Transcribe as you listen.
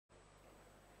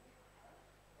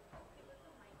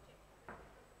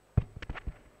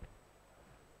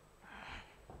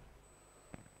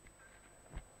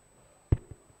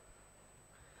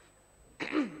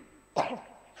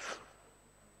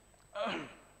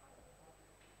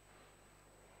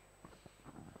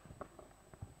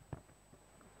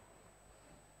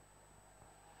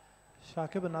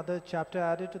Shakib, another chapter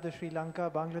added to the Sri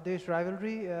Lanka-Bangladesh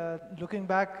rivalry. Looking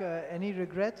back, any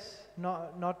regrets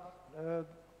not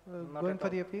going for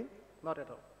the appeal? Not at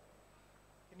all.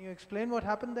 Can you explain what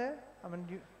happened there? I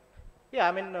mean, Yeah,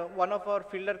 I mean, one of our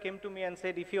fielder came to me and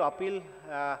said, if you appeal,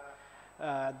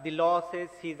 the law says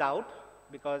he's out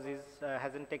because he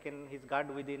hasn't taken his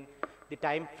guard within the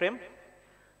time frame.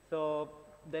 So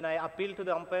then I appealed to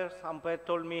the umpires. Umpire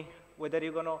told me whether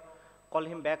you're going to call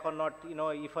him back or not. You know,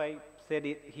 if I said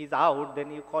he's out,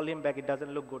 then you call him back. It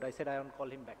doesn't look good. I said I won't call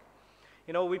him back.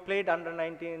 You know, we played under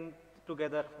 19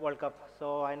 together World Cup.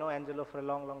 So I know Angelo for a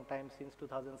long, long time, since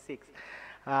 2006.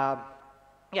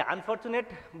 Yeah, unfortunate,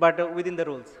 but within the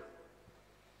rules.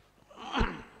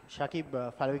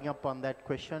 Shakib, following up on that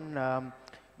question,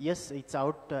 yes, it's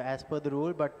out as per the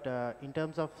rule, but in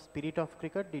terms of spirit of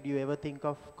cricket, did you ever think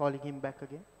of calling him back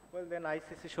again? Well, then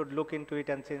ICC should look into it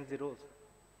and change the rules.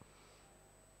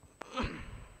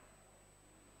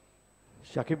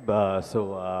 Shakib,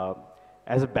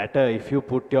 as a batter, if you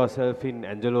put yourself in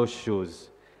Angelo's shoes,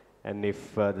 and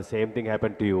if the same thing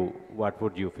happened to you, what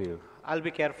would you feel? I'll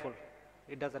be careful.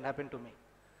 It doesn't happen to me.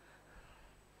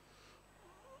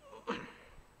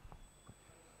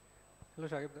 Hello,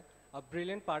 Shakib. A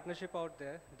brilliant partnership out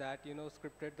there that, you know,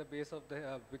 scripted the base of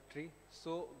the victory.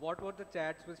 So what were the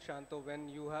chats with Shanto when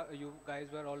you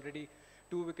guys were already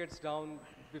 2 wickets down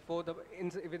before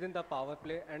within the power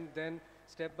play, and then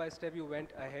step by step you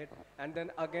went ahead, and then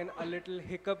again a little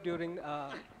hiccup during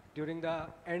the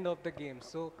end of the game.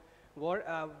 So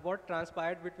what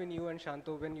transpired between you and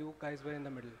Shanto when you guys were in the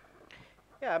middle?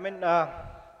 Yeah, I mean,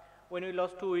 when we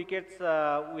lost 2 wickets,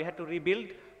 we had to rebuild.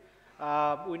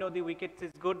 We know the wickets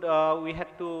is good. We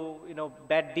had to, you know,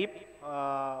 bat deep,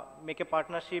 make a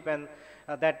partnership, and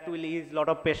that will ease a lot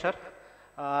of pressure.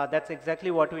 That's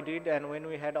exactly what we did, and when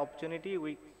we had opportunity,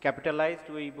 we capitalized.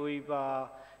 We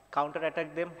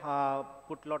counter-attacked them,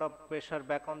 put a lot of pressure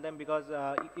back on them, because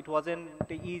it wasn't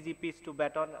the easy piece to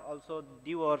bat on. Also,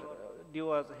 Dew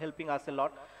was helping us a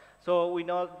lot. So we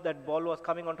know that ball was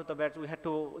coming onto the bats. We had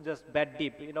to just bat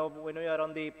deep. You know, when we are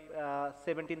on the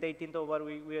 17th, 18th over,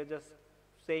 we were just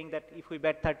saying that if we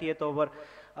bat 30th over,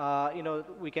 you know,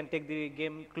 we can take the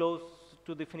game close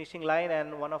to the finishing line,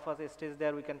 and one of us stays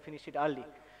there, we can finish it early.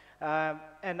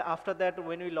 And after that,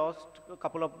 when we lost a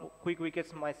couple of quick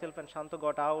wickets, myself and Shanto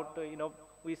got out, you know,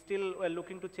 we still were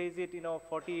looking to chase it, you know,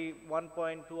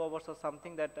 41.2 overs or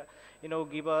something that, you know,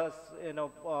 give us, you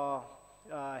know,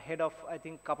 head of, I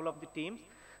think, couple of the teams.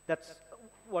 That's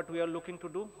what we are looking to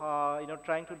do, you know,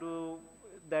 trying to do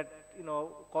that, you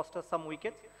know, cost us some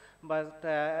wickets, but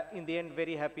in the end,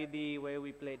 very happy the way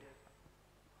we played.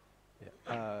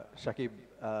 Yeah. Shakib,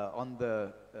 on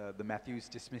the Mathews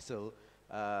dismissal,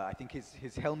 I think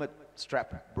his helmet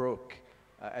strap broke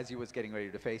as he was getting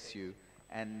ready to face you,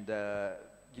 and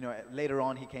you know, later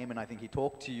on he came and I think he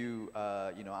talked to you,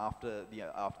 you know, after the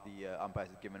umpires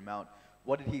had given him out.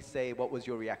 What did he say? What was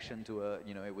your reaction to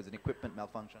you know, it was an equipment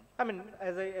malfunction? I mean,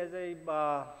 as I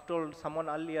told someone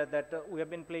earlier, that we have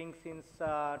been playing since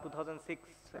 2006,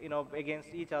 you know, against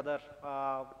each other.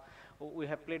 We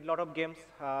have played a lot of games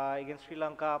against Sri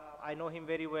Lanka. I know him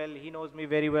very well. He knows me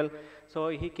very well. So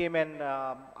he came and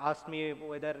asked me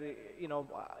whether, you know,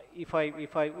 if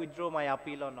I withdraw my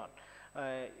appeal or not,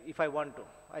 if I want to.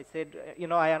 I said, you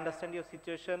know, I understand your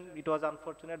situation. It was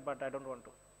unfortunate, but I don't want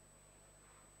to.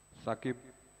 Shakib,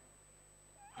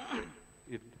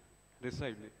 this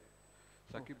side.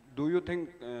 Shakib, do you think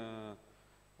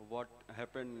what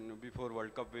happened before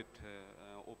World Cup with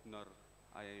opener,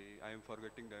 I am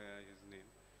forgetting his name,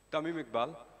 Tamim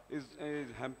Iqbal, is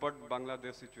hampered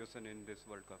Bangladesh situation in this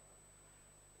World Cup?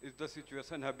 Is the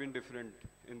situation have been different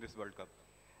in this World Cup?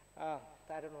 I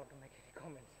don't want to make any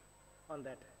comments on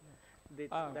that.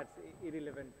 That's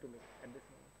irrelevant to me at this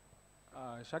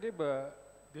moment. Shakib,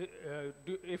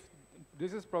 if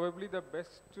this is probably the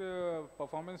best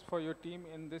performance for your team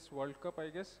in this World Cup, I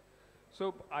guess.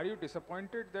 So are you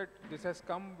disappointed that this has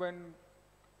come when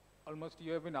almost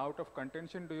you have been out of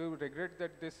contention? Do you regret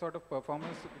that this sort of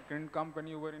performance didn't come when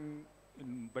you were in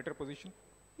better position?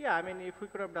 Yeah, I mean, if we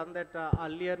could have done that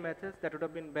earlier matches, that would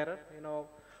have been better. You know,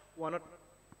 1 or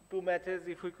 2 matches,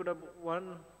 if we could have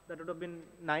won, that would have been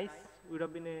nice. We would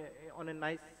have been on a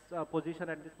nice position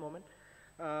at this moment.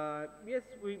 Yes,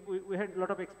 we had a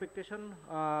lot of expectation,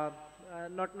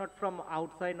 not from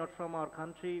outside, not from our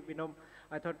country. You know,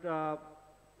 I thought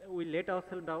we let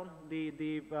ourselves down.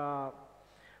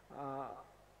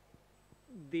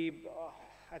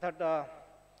 I thought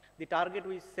the target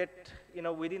we set, you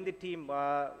know, within the team,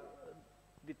 the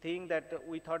thing that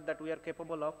we thought that we are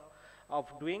capable of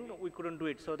doing, we couldn't do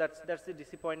it. So that's the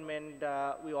disappointment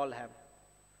we all have.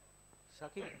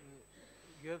 Shakib,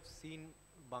 you have seen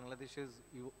Bangladesh's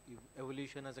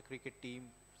evolution as a cricket team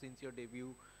since your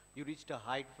debut. You reached a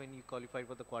height when you qualified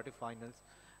for the quarterfinals,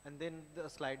 and then the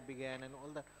slide began and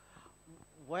all that.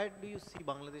 Where do you see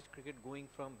Bangladesh cricket going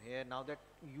from here now that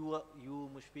you,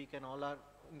 Mushfiq, and all are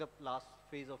in the last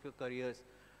phase of your careers?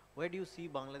 Where do you see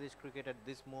Bangladesh cricket at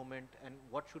this moment, and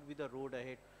what should be the road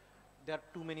ahead? There are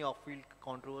too many off-field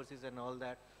controversies and all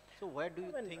that. So where do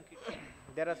you think it?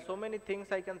 There are so many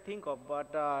things I can think of,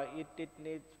 but it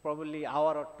needs probably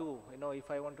hour or two, if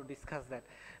I want to discuss that.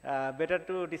 Better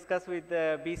to discuss with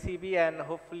BCB, and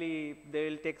hopefully they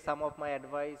will take some of my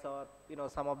advice, or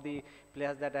some of the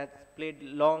players that have played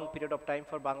long period of time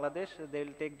for Bangladesh, they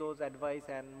will take those advice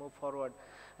and move forward.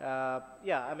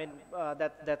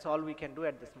 That's all we can do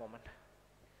at this moment.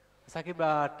 Shakib,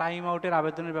 time আউটের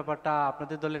আবেদনের ব্যাপারটা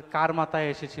আপনাদের দলের কার মাথায়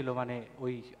এসেছিল, মানে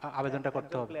ওই আবেদনটা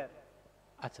করতে হবে?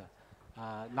 আচ্ছা,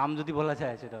 নাম যদি বলা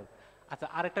যায় সেটা। আচ্ছা,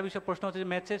 আরেকটা বিষয় প্রশ্ন হচ্ছে যে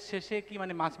ম্যাচের শেষে কি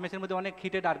মানে ম্যাচের মধ্যে অনেক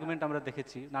হিটেড আর্গুমেন্ট আমরা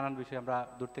দেখেছি, নানান বিষয় আমরা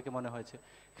দূর থেকে মনে হয়েছে।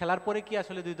 খেলার পরে কি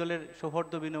আসলে দুই দলের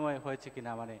সৌহার্দ্য বিনিময় হয়েছে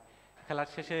কিনা, মানে খেলার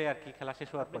শেষে আর কি, খেলা শেষ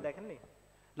হওয়ার পরে? দেখেননি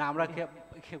না, আমরা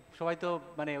সবাই তো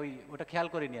মানে ওটা খেয়াল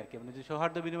করিনি আর কি, মানে যে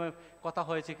সৌহার্দ্য বিনিময় কথা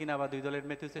হয়েছে কিনা, বা দুই দলের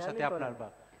ম্যাথিউসের সাথে আপনার বা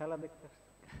খেলা দেখতে।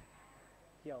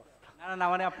 না,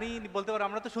 মানে আপনি বলতে পারেন,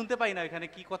 আমরা তো শুনতে পাই না এখানে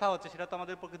কি কথা হচ্ছে, সেটা তো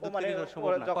আমাদের পক্ষে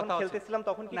সম্ভব না। যখন খেলতেছিলাম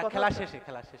তখন কি কথা? খেলা শেষে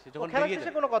যখন খেলা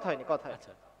শেষে কোনো কথা হয়নি, কথা।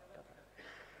 আচ্ছা,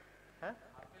 হ্যাঁ,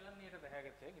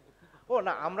 ও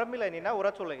না, আমরা মিলাইনি না,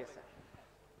 ওরা চলে গেছে।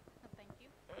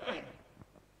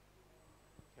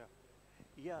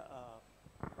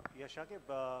 Shakib,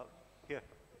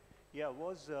 here.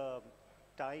 Was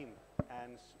time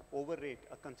and overrate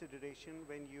a consideration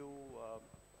when you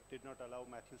did not allow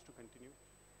Mathews to continue?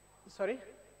 Sorry?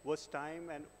 Was time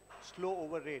and slow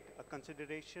overrate a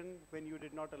consideration when you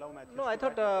did not allow Mathews? No, I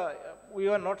thought we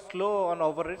were not slow on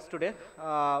overrates today,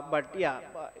 but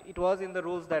it was in the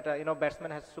rules that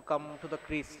batsman has to come to the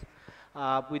crease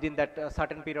within that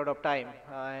certain period of time,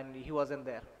 and he wasn't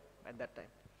there at that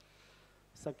time.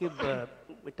 Shakib,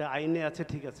 এটা আইনে আছে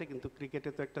ঠিক আছে, কিন্তু ক্রিকেটে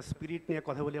তো একটা spirit নিয়ে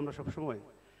কথা বলি আমরা সবসময়,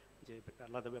 যে একটা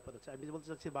আলাদা ব্যাপার আছে। আমি বলতে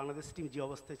চাচ্ছি, বাংলাদেশ টিম যে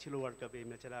অবস্থায় ছিল ওয়ার্ল্ড কাপে এই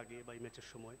ম্যাচের আগে বা এই ম্যাচের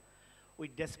সময়, ওই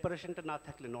ডেসপারেশনটা না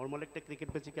থাকলে নর্মাল একটা ক্রিকেট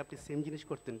ম্যাচে কি আপনি সেম জিনিস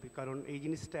করতেন? কারণ এই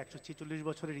জিনিসটা 146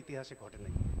 বছরের ইতিহাসে ঘটে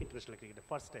নাই ইন্টারন্যাশনাল ক্রিকেটে,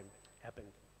 ফার্স্ট টাইম হ্যাপেন।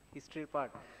 হিস্ট্রির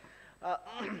পার্ট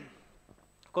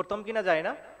করতাম কিনা যায়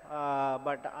না,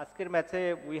 বাট আজকের ম্যাচে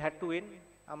উই হ্যাড টু উইন।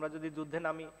 আমরা যদি যুদ্ধে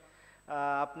নামি,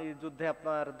 আপনি যুদ্ধে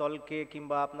আপনার দলকে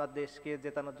কিংবা আপনার দেশকে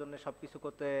জেতানোর জন্য সবকিছু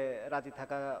করতে রাজি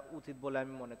থাকা উচিত বলে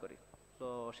আমি মনে করি, তো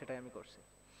সেটাই আমি করছি।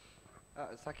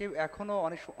 সাকিব, এখনো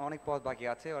অনেক পথ বাকি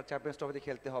আছে, আর চ্যাম্পিয়ন্স ট্রফিতে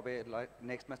খেলতে হবে,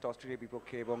 নেক্সট ম্যাচটা অস্ট্রেলিয়ার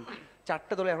বিপক্ষে, এবং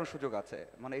 4টে দলে এখন সুযোগ আছে।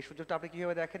 মানে এই সুযোগটা আপনি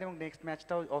কীভাবে দেখেন, এবং নেক্সট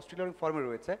ম্যাচটাও অস্ট্রেলিয়ার ফর্মে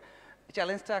রয়েছে,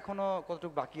 চ্যালেঞ্জটা এখনো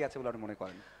কতটুকু বাকি আছে বলে আপনি মনে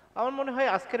করেন? আমার মনে হয়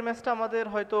আজকের ম্যাচটা আমাদের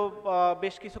হয়তো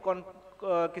বেশ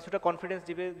কিছুটা কনফিডেন্স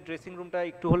দিবে, ড্রেসিং রুমটা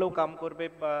একটু হলেও কাম করবে,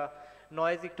 বা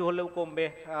নয়েজ একটু হলেও কমবে,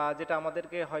 যেটা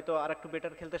আমাদেরকে হয়তো আর একটু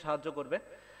বেটার খেলতে সাহায্য করবে।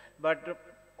 বাট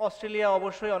অস্ট্রেলিয়া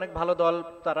অবশ্যই অনেক ভালো দল,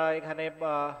 তারা এখানে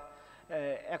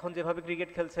এখন যেভাবে ক্রিকেট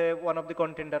খেলছে ওয়ান অফ দি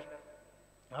কন্টেন্ডার।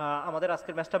 আমাদের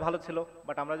আজকের ম্যাচটা ভালো ছিল,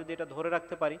 বাট আমরা যদি এটা ধরে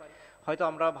রাখতে পারি হয়তো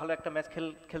আমরা ভালো একটা ম্যাচ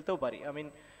খেলতেও পারি।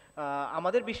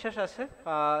 আমাদের বিশ্বাস আছে,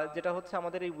 যেটা হচ্ছে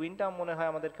আমাদের এই উইনটা মনে হয়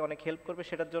আমাদেরকে অনেক হেল্প করবে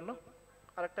সেটার জন্য।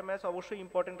 আর একটা ম্যাচ অবশ্যই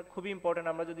ইম্পর্টেন্ট, খুবই ইম্পর্টেন্ট।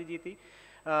 আমরা যদি জিতি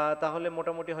তাহলে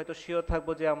মোটামুটি হয়তো শিওর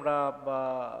থাকবো যে আমরা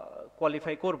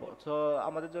কোয়ালিফাই করব। সো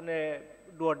আমাদের জন্য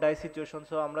do or die situation,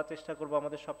 so আমরা চেষ্টা করব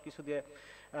আমাদের সব কিছু দিয়ে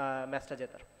ম্যাচটা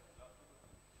জেতার।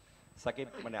 সাকিব,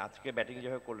 মানে আজকে ব্যাটিং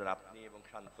যেভাবে করলেন আপনি এবং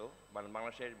শান্ত, মানে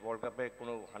বাংলাদেশের ওয়ার্ল্ড কাপে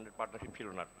কোনো 100 পার্টনারশিপ ছিল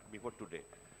না বিফোর টুডে,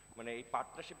 মানে এই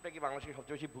পার্টনারশিপটা কি বাংলাদেশকে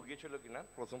সবচেয়ে বেশি ভুগিয়েছিল কিনা,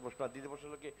 প্রথম প্রশ্ন। আর দ্বিতীয় প্রশ্ন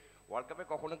হলো কি, ওয়ার্ল্ড কাপে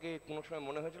কখনো কি কোনো সময়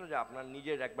মনে হয়েছিল যে আপনার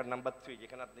নিজের একবার নাম্বার 3,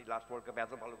 যেখানে আপনি লাস্ট ওয়ার্ল্ড কাপে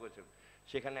এত ভালো করেছেন,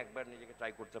 সেখানে একবার নিজেকে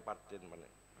ট্রাই করতে পারতেন? মানে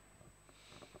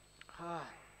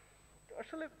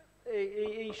আসলে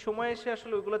এই সময় এসে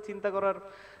আসলে ওইগুলো চিন্তা করার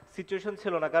সিচুয়েশন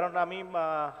ছিল না, কারণ আমি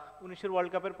 19-এর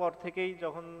ওয়ার্ল্ড কাপের পর থেকেই,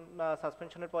 যখন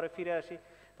সাসপেনশনের পরে ফিরে আসি,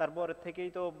 তারপরের থেকেই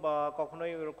তো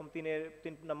কখনোই ওরকম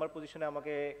 3 নম্বর পজিশনে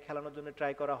আমাকে খেলানোর জন্য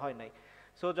ট্রাই করা হয় নাই।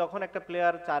 সো যখন একটা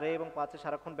প্লেয়ার 4 এবং 5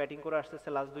 সারাক্ষণ ব্যাটিং করে আসতেছে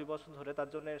লাস্ট 2 বছর ধরে, তার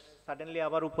জন্য সাডেনলি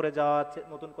আবার উপরে যাওয়া,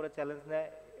 নতুন করে চ্যালেঞ্জ নেয়,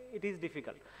 ইট ইজ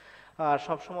ডিফিকাল্ট। আর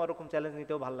সবসময় ওরকম চ্যালেঞ্জ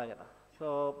নিতেও ভালো লাগে না। সো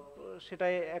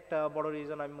সেটাই একটা বড়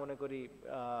রিজন আমি মনে করি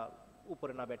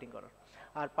উপরে না ব্যাটিং করার।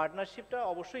 আর পার্টনারশিপটা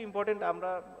অবশ্যই ইম্পর্টেন্ট। আমরা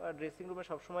ড্রেসিং রুমে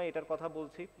সবসময় এটার কথা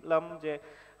বলছিলাম যে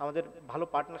আমাদের ভালো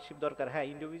পার্টনারশিপ দরকার। হ্যাঁ,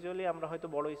 ইন্ডিভিজুয়ালি আমরা হয়তো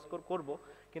বড় স্কোর করব,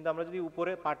 কিন্তু আমরা যদি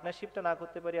উপরে পার্টনারশিপটা না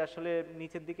করতে পারি, আসলে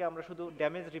নিচের দিকে আমরা শুধু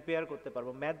ড্যামেজ রিপেয়ার করতে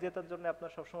পারবো। ম্যাচ জেতার জন্য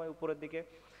আপনার সবসময় উপরের দিকে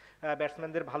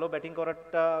ব্যাটসম্যানদের ভালো ব্যাটিং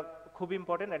করাটা খুব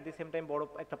important, at the same time বড়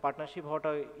একটা পার্টনারশিপ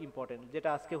হওয়াটা ইম্পর্টেন্ট, যেটা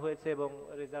আজকে হয়েছে এবং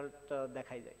রেজাল্ট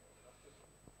দেখাই যায়।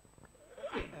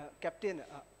 ক্যাপ্টেন,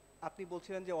 আপনি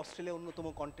বলছিলেন যে অস্ট্রেলিয়া অন্যতম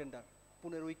কন্টেন্ডার,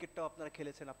 15 উইকেটটাও আপনারা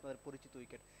খেলেছেন, আপনাদের পরিচিত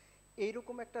উইকেট।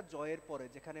 এইরকম একটা জয়ের পরে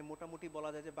যেখানে মোটামুটি বলা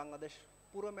যায় যে বাংলাদেশ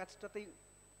পুরো ম্যাচটাতেই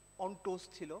অন টোস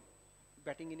ছিল,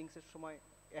 ব্যাটিং ইনিংসের সময়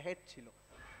অ্যাহেড ছিল,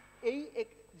 এই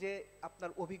যে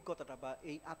আপনার অভিজ্ঞতাটা বা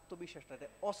এই আত্মবিশ্বাসটা,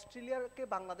 অস্ট্রেলিয়াকে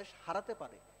বাংলাদেশ হারাতে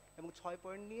পারে এবং 6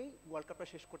 পয়েন্ট নিয়েই ওয়ার্ল্ড কাপটা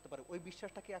শেষ করতে পারে, ওই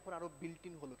বিশ্বাসটা কি এখন আরো বিল্ট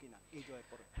ইন হলো কিনা এই জয়ের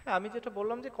পরে? হ্যাঁ, আমি যেটা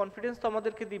বললাম যে কনফিডেন্স তো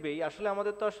আমাদেরকে দিবেই। আসলে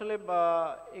আমাদের তো আসলে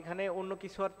এখানে অন্য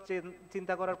কিছু আর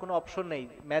চিন্তা করার কোনো অপশন নেই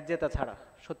ম্যাচ জেতা ছাড়া,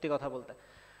 সত্যি কথা বলতে।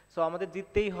 সো আমাদের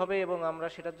জিততেই হবে এবং আমরা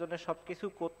সেটার জন্য সব কিছু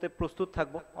করতে প্রস্তুত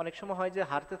থাকবো। অনেক সময় হয় যে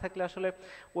হারতে থাকলে আসলে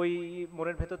ওই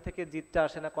মনের ভেতর থেকে জিতটা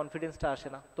আসে না, কনফিডেন্সটা আসে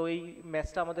না। তো এই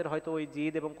ম্যাচটা আমাদের হয়তো ওই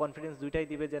জিত এবং কনফিডেন্স দুইটাই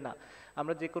দিবে যে না,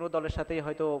 আমরা যে কোনো দলের সাথেই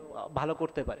হয়তো ভালো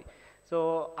করতে পারি। সো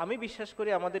আমি বিশ্বাস করি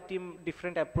আমাদের টিম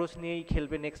ডিফারেন্ট অ্যাপ্রোচ নিয়েই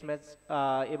খেলবে নেক্সট ম্যাচ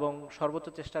এবং সর্বোচ্চ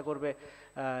চেষ্টা করবে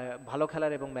ভালো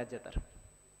খেলার এবং ম্যাচ জেতার।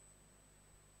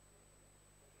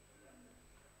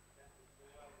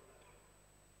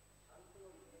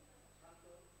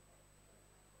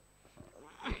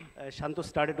 Shanto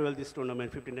started well this tournament,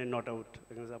 59 not out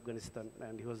against Afghanistan,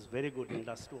 and he was very good in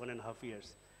last 2.5 years.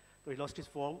 So he lost his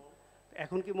form.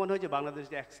 এখন কি মনে হয় যে বাংলাদেশ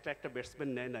যে এক্সট্রা একটা ব্যাটসম্যান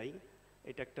নেয় নাই,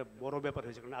 এটা একটা বড় ব্যাপার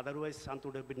হয়েছে, কারণ otherwise Shanto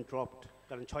would have been dropped,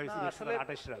 কারণ 6 ইনিংসে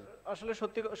 28 রান। আসলে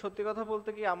সত্যি কথা বলতে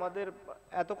কি আমাদের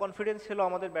এত কনফিডেন্স ছিল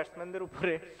আমাদের ব্যাটসম্যানদের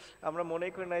উপরে, আমরা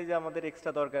মনেই করি নাই যে আমাদের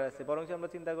এক্সট্রা দরকার আছে। বরং আমরা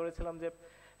চিন্তা করেছিলাম যে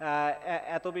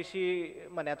এত বেশি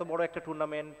মানে এত বড় একটা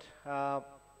টুর্নামেন্ট,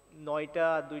 9টা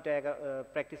 2টা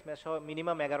প্র্যাকটিস ম্যাচ সহ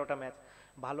মিনিমাম 11টা ম্যাচ,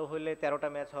 ভালো হলে 13টা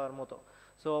ম্যাচ হওয়ার মতো।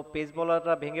 সো পেস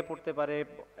বলাররা ভেঙে পড়তে পারে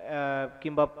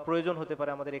কিংবা প্রয়োজন হতে পারে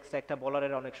আমাদের এক্সট্রা একটা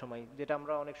বলারের অনেক সময়, যেটা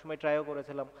আমরা অনেক সময় ট্রাইও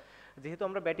করেছিলাম। যেহেতু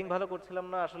আমরা ব্যাটিং ভালো করছিলাম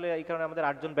না আসলে, এই কারণে আমাদের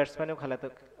 8জন ব্যাটসম্যানও খেলাতে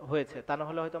হয়েছে। তা না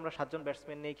হলে হয়তো আমরা 7জন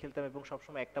ব্যাটসম্যান নিয়েই খেলতাম এবং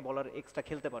সবসময় একটা বলার এক্সট্রা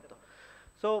খেলতে পারতো।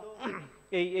 সো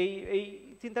এই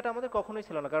চিন্তাটা আমাদের কখনোই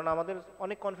ছিল না, কারণ আমাদের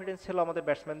অনেক কনফিডেন্স ছিল আমাদের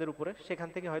ব্যাটসম্যানদের উপরে। সেখান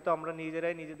থেকে হয়তো আমরা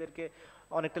নিজেরাই নিজেদেরকে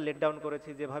অনেকটা লেট ডাউন করেছি,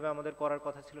 যেভাবে আমাদের করার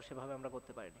কথা ছিল সেভাবে আমরা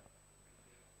করতে পারিনি।